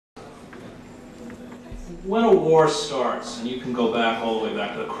when a war starts, and you can go back all the way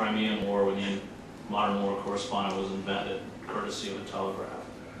back to the Crimean War when the modern war correspondent was invented, courtesy of the telegraph.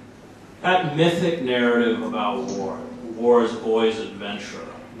 That mythic narrative about war as boys' adventure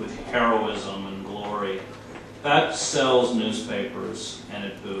with heroism and glory, that sells newspapers and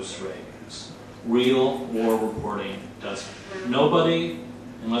it boosts ratings. Real war reporting doesn't. Nobody,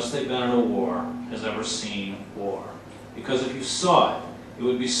 unless they've been in a war, has ever seen war. Because if you saw it, it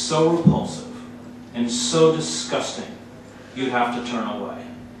would be so repulsive and so disgusting, you'd have to turn away.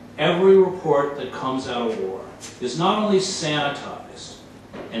 Every report that comes out of war is not only sanitized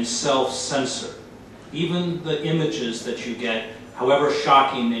and self-censored, even the images that you get, however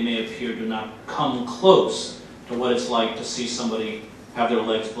shocking they may appear, do not come close to what it's like to see somebody have their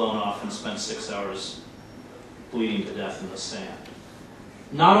legs blown off and spend 6 hours bleeding to death in the sand.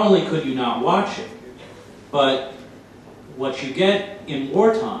 Not only could you not watch it, but what you get in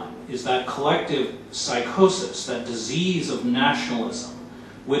wartime is that collective psychosis, that disease of nationalism,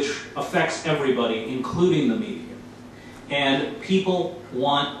 which affects everybody, including the media. And people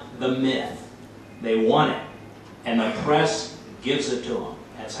want the myth. They want it. And the press gives it to them.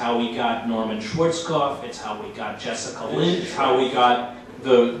 That's how we got Norman Schwarzkopf, it's how we got Jessica Lynch, it's how we got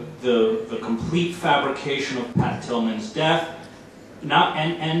the complete fabrication of Pat Tillman's death.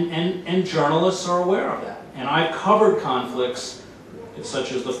 And journalists are aware of that. And I've covered conflicts,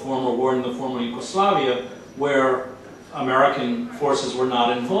 such as the former war in the former Yugoslavia, where American forces were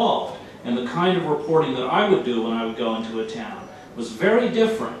not involved. And the kind of reporting that I would do when I would go into a town was very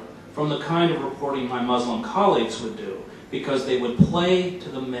different from the kind of reporting my Muslim colleagues would do, because they would play to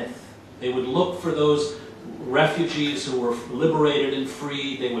the myth. They would look for those refugees who were liberated and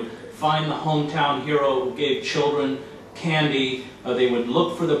freed. They would find the hometown hero who gave children candy. They would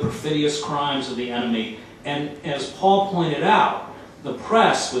look for the perfidious crimes of the enemy. And as Paul pointed out, the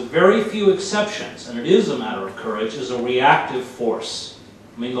press, with very few exceptions, and it is a matter of courage, is a reactive force.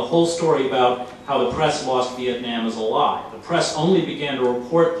 I mean, the whole story about how the press lost Vietnam is a lie. The press only began to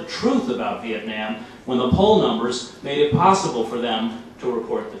report the truth about Vietnam when the poll numbers made it possible for them to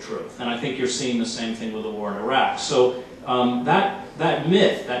report the truth. And I think you're seeing the same thing with the war in Iraq. So that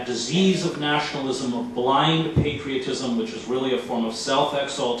myth, that disease of nationalism, of blind patriotism, which is really a form of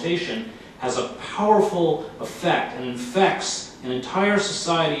self-exaltation, has a powerful effect and infects an entire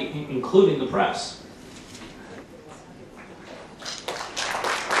society, including the press.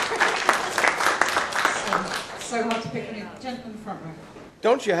 So hard to pick any gentleman front row.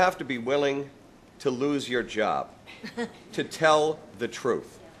 Don't you have to be willing to lose your job to tell the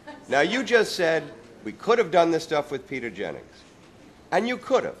truth? Now, you just said we could have done this stuff with Peter Jennings. And you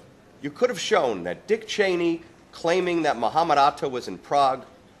could have. You could have shown that Dick Cheney claiming that Muhammad Atta was in Prague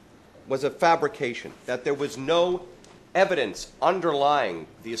was a fabrication, that there was no evidence underlying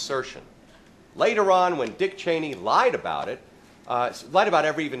the assertion. Later on, when Dick Cheney lied about it, lied about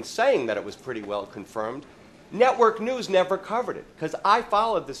ever even saying that it was pretty well confirmed, Network News never covered it, because I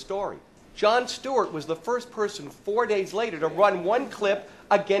followed the story. Jon Stewart was the first person 4 days later to run one clip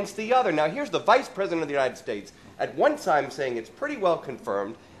against the other. Now, here's the Vice President of the United States at one time saying it's pretty well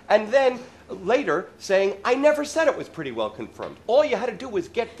confirmed, and then later saying, I never said it was pretty well confirmed. All you had to do was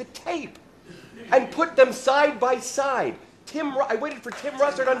get the tape and put them side by side. I waited for Tim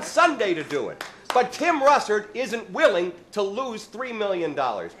Russert on Sunday to do it. But Tim Russert isn't willing to lose $3 million.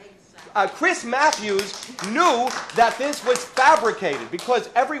 Chris Matthews knew that this was fabricated, because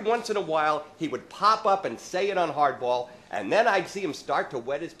every once in a while he would pop up and say it on Hardball, and then I'd see him start to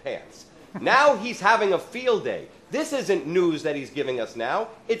wet his pants. Now he's having a field day. This isn't news that he's giving us now.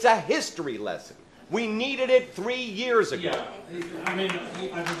 It's a history lesson. We needed it 3 years ago. Yeah, I mean,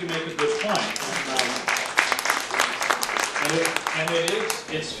 I think you make a good point.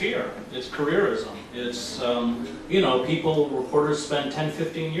 It's fear, it's careerism. It's, you know, reporters spend 10,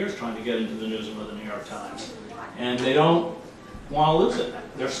 15 years trying to get into the newsroom of the New York Times. And they don't want to lose it.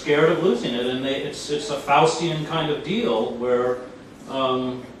 They're scared of losing it. And it's a Faustian kind of deal where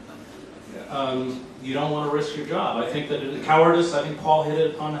you don't want to risk your job. I think that cowardice, I think Paul hit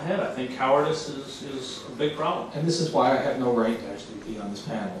it on the head. I think cowardice is a big problem. And this is why I have no right to actually be on this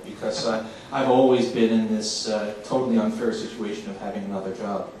panel, because I've always been in this totally unfair situation of having another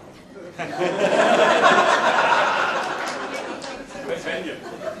job. With tenure.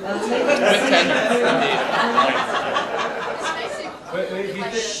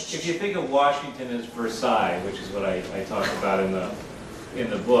 If you think of Washington as Versailles, which is what I talk about in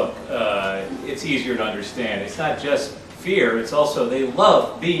the book, it's easier to understand. It's not just fear, it's also they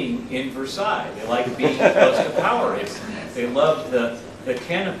love being in Versailles. They like being close to power. They love the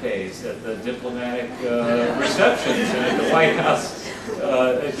canapes at the diplomatic receptions and at the White House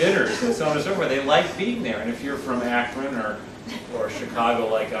dinners and so on and so forth. They like being there. And if you're from Akron or Chicago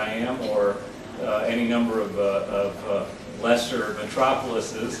like I am, or any number of lesser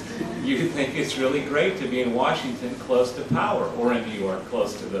metropolises, you think it's really great to be in Washington close to power, or in New York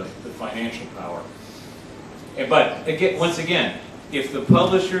close to the financial power. But again, once again, if the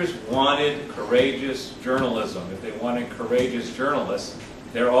publishers wanted courageous journalism, if they wanted courageous journalists,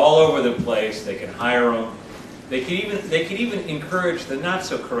 they're all over the place. They can hire them. They could even encourage the not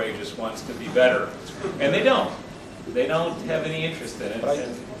so courageous ones to be better, and they don't. They don't have any interest in it. But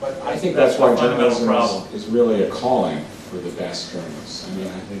I think that's why journalism is really a calling for the best journalists. I mean,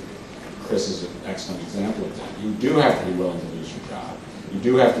 I think Chris is an excellent example of that. You do have to be willing to lose your job. You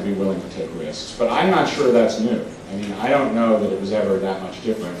do have to be willing to take risks. But I'm not sure that's new. I mean, I don't know that it was ever that much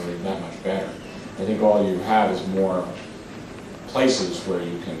different or that much better. I think all you have is more places where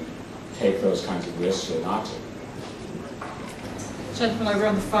you can take those kinds of risks or not to. Gentlemen over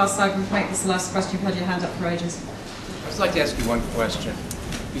on the far side, we'll make this the last question. You've had your hand up for ages. I'd just like to ask you one question.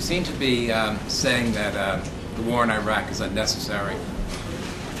 You seem to be saying that the war in Iraq is unnecessary.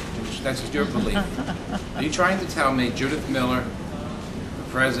 That's just your belief. Are you trying to tell me Judith Miller, the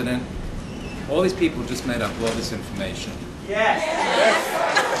president, all these people just made up all this information? Yes.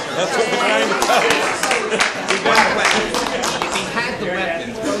 That's what we're trying to tell you. If he had the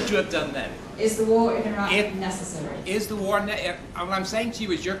weapons, what would you have done then? Is the war in Iraq necessary? Is the war what I'm saying to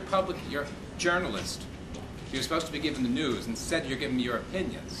you is you're journalist. You're supposed to be giving the news. Instead, you're giving me your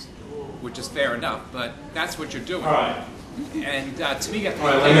opinions, which is fair enough, but that's what you're doing. All right. And to me, you have to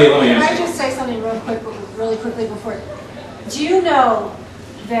let me Can I just say something really quickly before? Do you know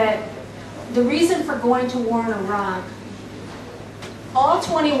that the reason for going to war in Iraq, all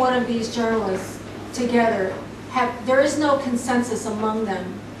 21 of these journalists together there is no consensus among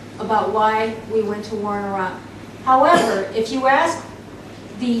them about why we went to war in Iraq. However, if you ask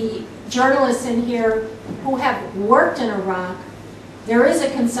the journalists in here who have worked in Iraq, there is a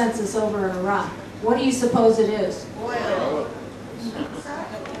consensus over in Iraq. What do you suppose it is? Oil.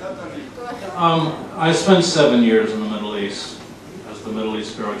 I spent 7 years in the Middle East as the Middle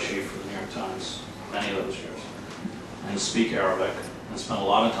East bureau chief for the New York Times, many of those years, and speak Arabic, and spent a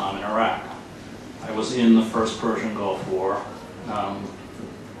lot of time in Iraq. I was in the first Persian Gulf War,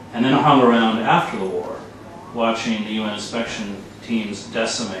 and then hung around after the war, watching the UN inspection teams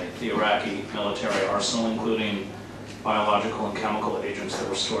decimate the Iraqi military arsenal, including biological and chemical agents that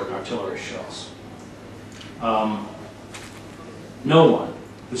were stored in artillery shells. No one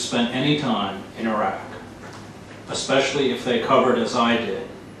who spent any time in Iraq, especially if they covered, as I did,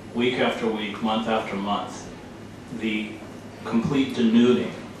 week after week, month after month, the complete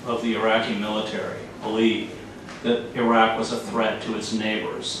denuding of the Iraqi military, believed that Iraq was a threat to its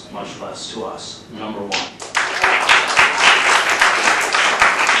neighbors, much less to us, number one.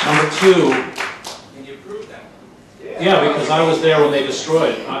 Number two, Can you prove that? yeah, because I was there when they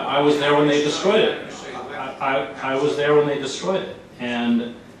destroyed it. I was there when they destroyed it. I was there when they destroyed it.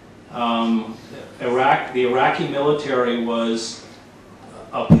 And the Iraqi military was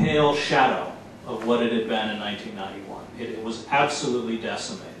a pale shadow of what it had been in 1991. It was absolutely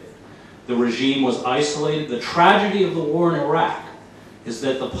decimated. The regime was isolated. The tragedy of the war in Iraq is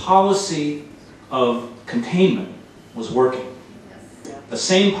that the policy of containment was working. The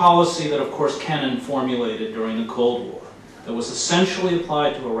same policy that, of course, Kennan formulated during the Cold War, that was essentially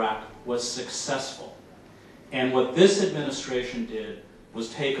applied to Iraq, was successful. And what this administration did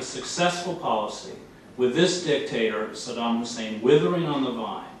was take a successful policy with this dictator, Saddam Hussein, withering on the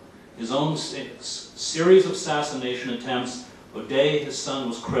vine, his own series of assassination attempts. O'Day, his son,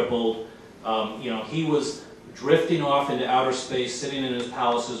 was crippled. He was drifting off into outer space, sitting in his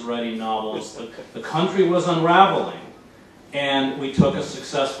palaces writing novels. The country was unraveling. And we took a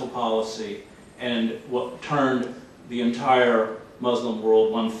successful policy and what turned the entire Muslim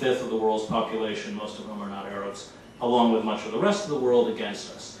world, 1/5 of the world's population, most of whom are not Arabs, along with much of the rest of the world,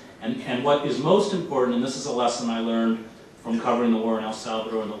 against us. And what is most important, and this is a lesson I learned from covering the war in El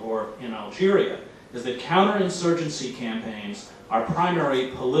Salvador and the war in Algeria, is that counterinsurgency campaigns are primary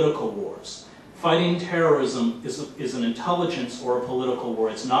political wars. Fighting terrorism is an intelligence or a political war.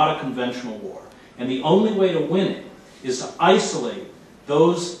 It's not a conventional war. And the only way to win it is to isolate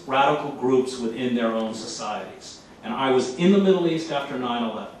those radical groups within their own societies. And I was in the Middle East after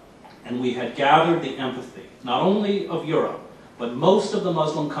 9/11, and we had gathered the empathy, not only of Europe, but most of the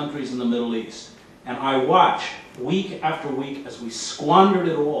Muslim countries in the Middle East. And I watched week after week as we squandered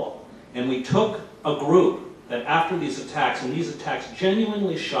it all. And we took a group that after these attacks, and these attacks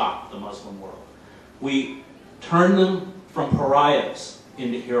genuinely shocked the Muslim world, we turned them from pariahs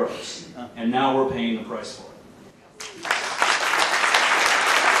into heroes. And now we're paying the price for it.